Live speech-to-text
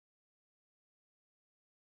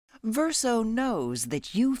Verso knows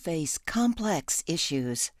that you face complex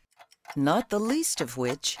issues, not the least of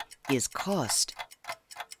which is cost,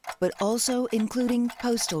 but also including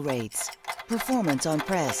postal rates, performance on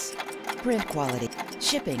press, print quality,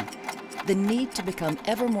 shipping, the need to become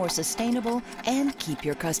ever more sustainable and keep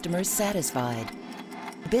your customers satisfied.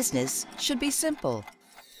 Business should be simple.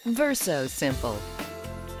 Verso simple.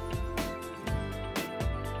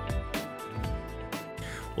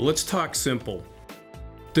 Well, let's talk simple.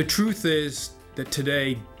 The truth is that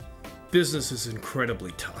today, business is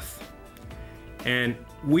incredibly tough. And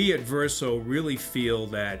we at Verso really feel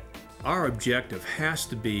that our objective has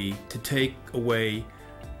to be to take away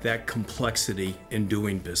that complexity in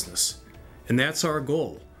doing business. And that's our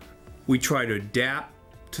goal. We try to adapt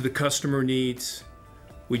to the customer needs.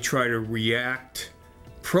 We try to react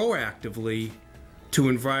proactively to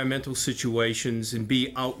environmental situations and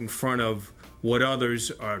be out in front of what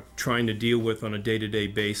others are trying to deal with on a day-to-day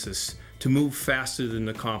basis to move faster than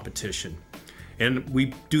the competition. And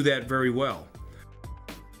we do that very well.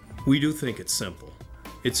 We do think it's simple.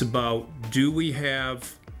 It's about, do we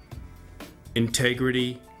have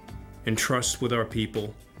integrity and trust with our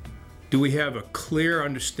people? Do we have a clear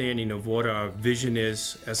understanding of what our vision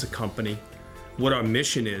is as a company, what our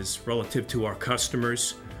mission is relative to our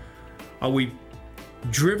customers? Are we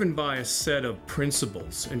driven by a set of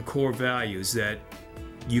principles and core values that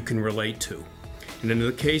you can relate to? And in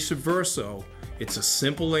the case of Verso, it's a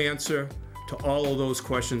simple answer to all of those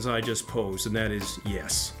questions I just posed, and that is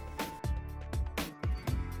yes.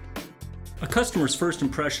 A customer's first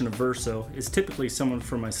impression of Verso is typically someone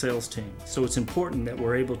from my sales team, so it's important that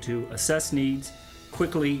we're able to assess needs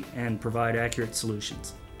quickly and provide accurate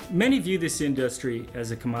solutions. Many view this industry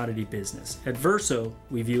as a commodity business. At Verso,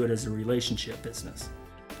 we view it as a relationship business.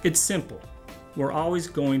 It's simple. We're always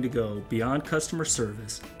going to go beyond customer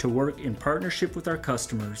service to work in partnership with our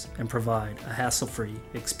customers and provide a hassle-free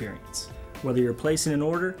experience, whether you're placing an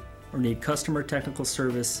order or need customer technical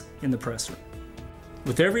service in the press room.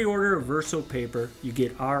 With every order of Verso paper, you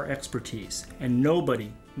get our expertise, and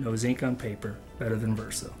nobody knows ink on paper better than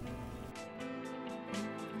Verso.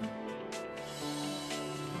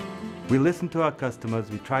 We listen to our customers,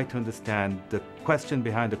 we try to understand the question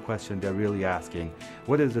behind the question they're really asking.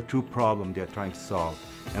 What is the true problem they're trying to solve?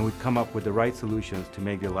 And we come up with the right solutions to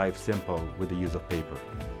make their life simple with the use of paper.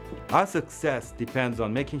 Our success depends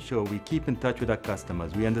on making sure we keep in touch with our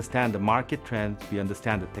customers. We understand the market trends, we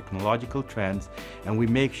understand the technological trends, and we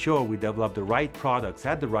make sure we develop the right products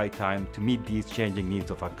at the right time to meet these changing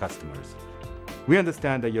needs of our customers. We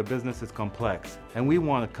understand that your business is complex, and we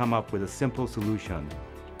want to come up with a simple solution.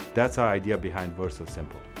 That's our idea behind Verso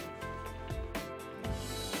Simple.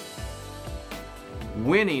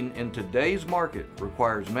 Winning in today's market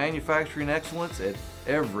requires manufacturing excellence at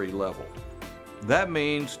every level. That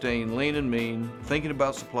means staying lean and mean, thinking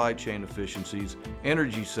about supply chain efficiencies,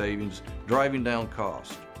 energy savings, driving down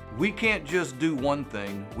cost. We can't just do one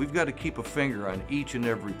thing, we've got to keep a finger on each and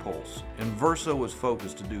every pulse, and Verso is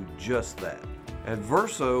focused to do just that. At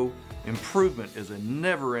Verso, improvement is a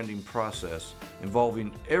never-ending process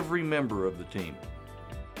involving every member of the team.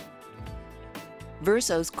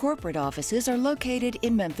 Verso's corporate offices are located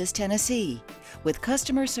in Memphis, Tennessee, with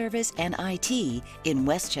customer service and IT in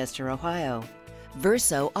Westchester, Ohio.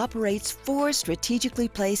 Verso operates 4 strategically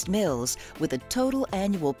placed mills with a total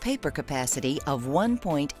annual paper capacity of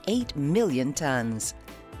 1.8 million tons.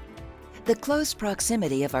 The close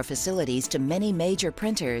proximity of our facilities to many major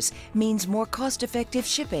printers means more cost-effective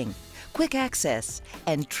shipping, quick access,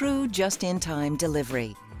 and true just-in-time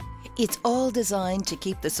delivery. It's all designed to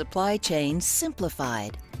keep the supply chain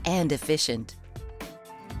simplified and efficient.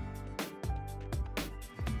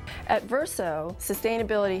 At Verso,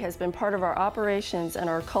 sustainability has been part of our operations and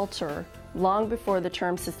our culture long before the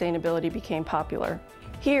term sustainability became popular.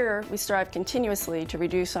 Here, we strive continuously to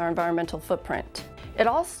reduce our environmental footprint. It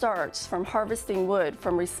all starts from harvesting wood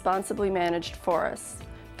from responsibly managed forests,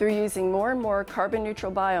 through using more and more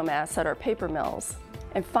carbon-neutral biomass at our paper mills,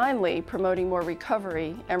 and finally promoting more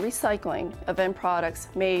recovery and recycling of end products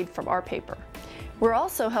made from our paper. We're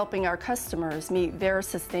also helping our customers meet their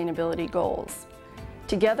sustainability goals.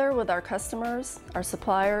 Together with our customers, our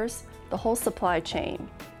suppliers, the whole supply chain,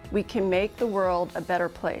 we can make the world a better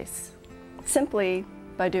place, simply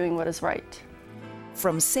by doing what is right.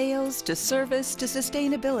 From sales to service to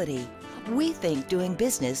sustainability, we think doing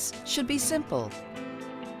business should be simple.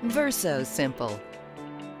 Verso Simple.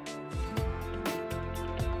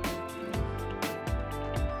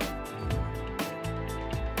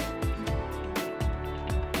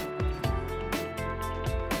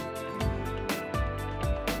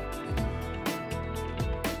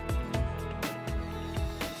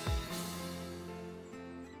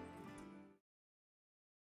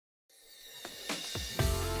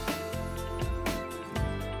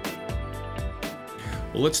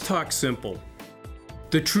 Well, let's talk simple.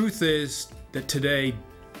 The truth is that today,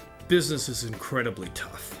 business is incredibly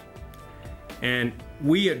tough. And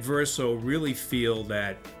we at Verso really feel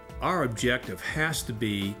that our objective has to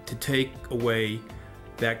be to take away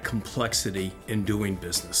that complexity in doing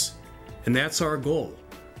business. And that's our goal.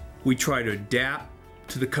 We try to adapt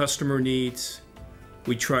to the customer needs.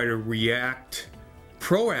 We try to react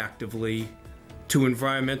proactively to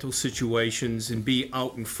environmental situations and be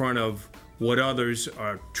out in front of what others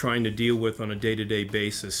are trying to deal with on a day-to-day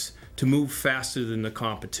basis to move faster than the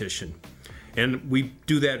competition. And we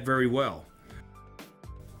do that very well.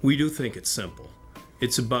 We do think it's simple.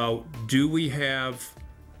 It's about, do we have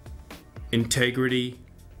integrity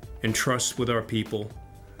and trust with our people?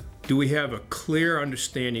 Do we have a clear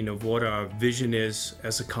understanding of what our vision is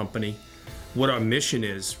as a company, what our mission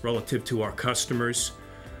is relative to our customers?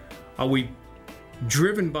 Are we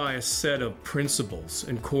driven by a set of principles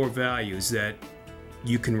and core values that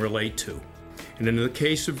you can relate to? And in the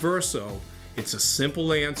case of Verso, it's a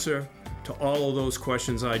simple answer to all of those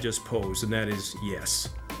questions I just posed, and that is yes.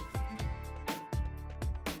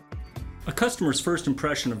 A customer's first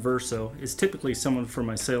impression of Verso is typically someone from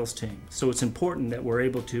my sales team, so it's important that we're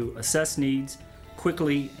able to assess needs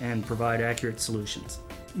quickly and provide accurate solutions.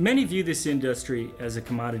 Many view this industry as a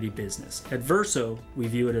commodity business. At Verso, we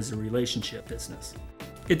view it as a relationship business.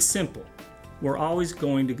 It's simple. We're always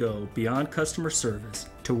going to go beyond customer service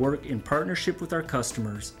to work in partnership with our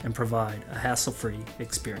customers and provide a hassle-free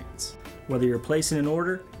experience, whether you're placing an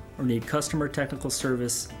order or need customer technical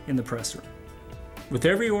service in the press room. With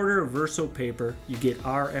every order of Verso paper, you get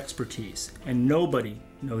our expertise, and nobody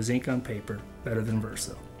knows ink on paper better than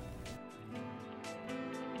Verso.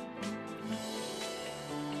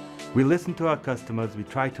 We listen to our customers, we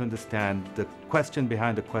try to understand the question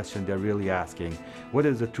behind the question they're really asking. What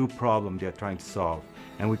is the true problem they're trying to solve?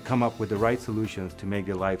 And we come up with the right solutions to make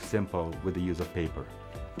their life simple with the use of paper.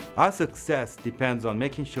 Our success depends on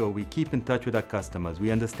making sure we keep in touch with our customers. We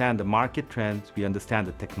understand the market trends, we understand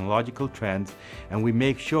the technological trends, and we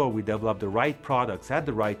make sure we develop the right products at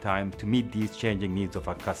the right time to meet these changing needs of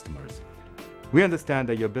our customers. We understand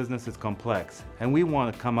that your business is complex, and we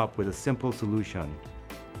want to come up with a simple solution.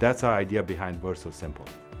 That's our idea behind Verso Simple.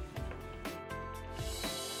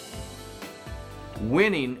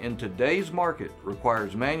 Winning in today's market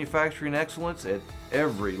requires manufacturing excellence at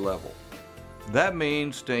every level. That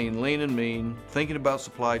means staying lean and mean, thinking about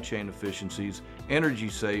supply chain efficiencies, energy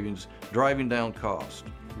savings, driving down cost.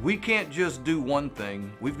 We can't just do one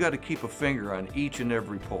thing, we've got to keep a finger on each and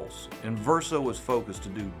every pulse, and Verso is focused to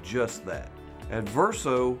do just that. At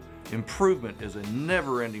Verso, improvement is a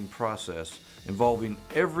never-ending process involving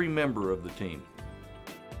every member of the team.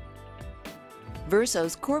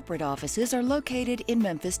 Verso's corporate offices are located in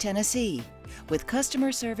Memphis, Tennessee, with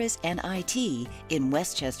customer service and IT in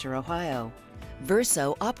Westchester, Ohio.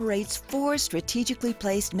 Verso operates 4 strategically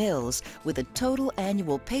placed mills with a total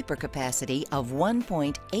annual paper capacity of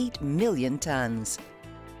 1.8 million tons.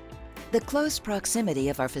 The close proximity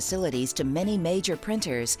of our facilities to many major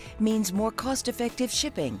printers means more cost-effective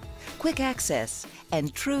shipping, quick access,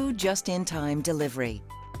 and true just-in-time delivery.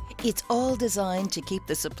 It's all designed to keep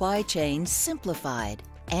the supply chain simplified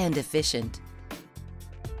and efficient.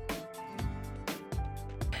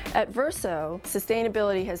 At Verso,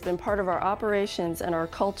 sustainability has been part of our operations and our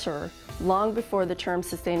culture long before the term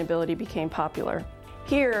sustainability became popular.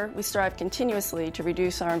 Here, we strive continuously to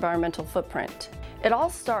reduce our environmental footprint. It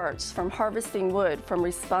all starts from harvesting wood from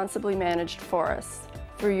responsibly managed forests,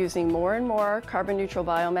 through using more and more carbon-neutral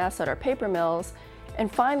biomass at our paper mills,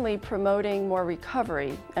 and finally promoting more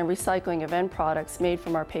recovery and recycling of end products made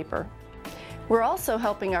from our paper. We're also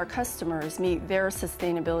helping our customers meet their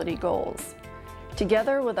sustainability goals.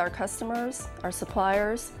 Together with our customers, our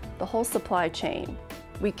suppliers, the whole supply chain,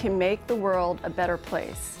 we can make the world a better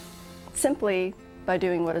place, simply by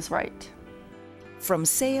doing what is right. From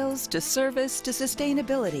sales to service to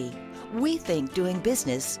sustainability, we think doing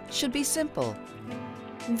business should be simple.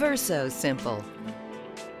 Verso Simple.